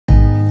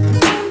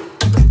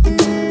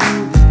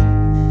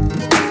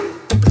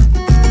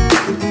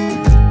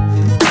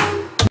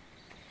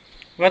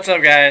What's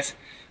up, guys?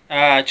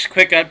 Just a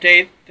quick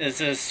update.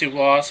 This is super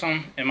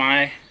awesome in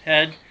my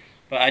head,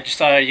 but I just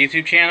started a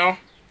YouTube channel.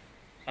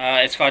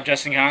 It's called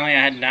Justin Conley.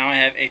 Now I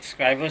have 8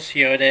 subscribers.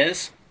 Here it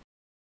is.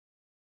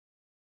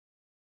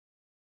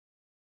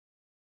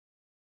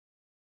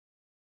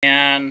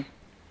 And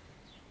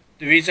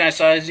the reason I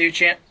started this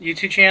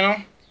YouTube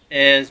channel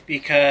is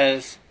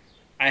because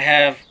I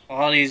have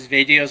all these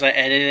videos I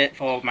edited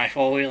for my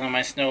four-wheel and my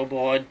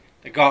snowboard,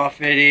 the golf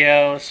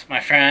videos, my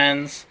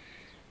friends,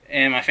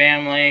 and my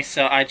family.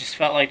 So I just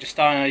felt like just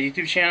starting a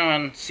YouTube channel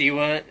and see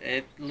what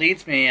it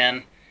leads me,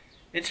 and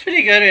it's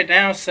pretty good right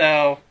now.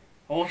 So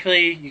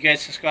hopefully you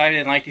guys subscribe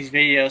and like these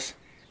videos.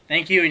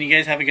 Thank you, and you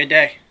guys have a good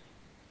day.